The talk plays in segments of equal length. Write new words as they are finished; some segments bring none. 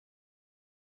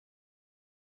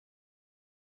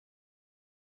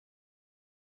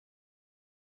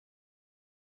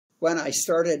When I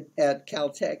started at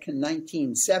Caltech in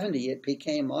 1970, it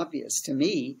became obvious to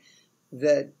me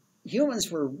that humans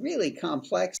were really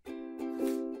complex.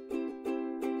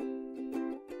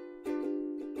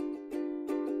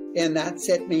 And that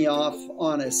set me off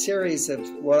on a series of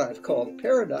what I've called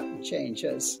paradigm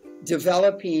changes.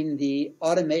 Developing the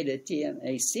automated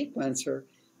DNA sequencer,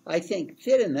 I think,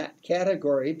 fit in that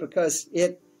category because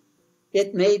it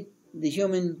made the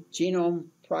Human Genome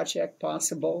Project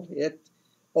possible. It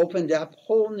opened up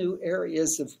whole new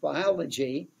areas of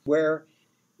biology where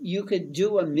you could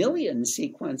do 1 million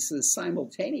sequences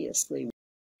simultaneously.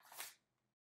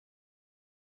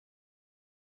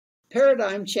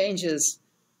 Paradigm changes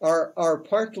are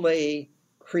partly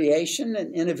creation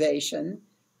and innovation,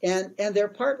 and they're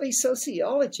partly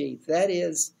sociology. That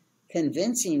is,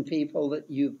 convincing people that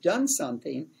you've done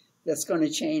something that's going to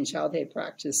change how they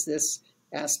practice this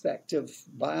aspect of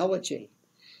biology.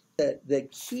 The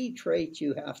key trait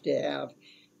you have to have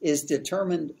is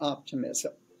determined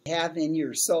optimism. Have in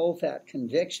your soul that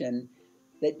conviction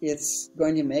that it's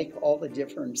going to make all the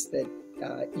difference that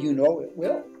you know it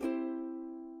will.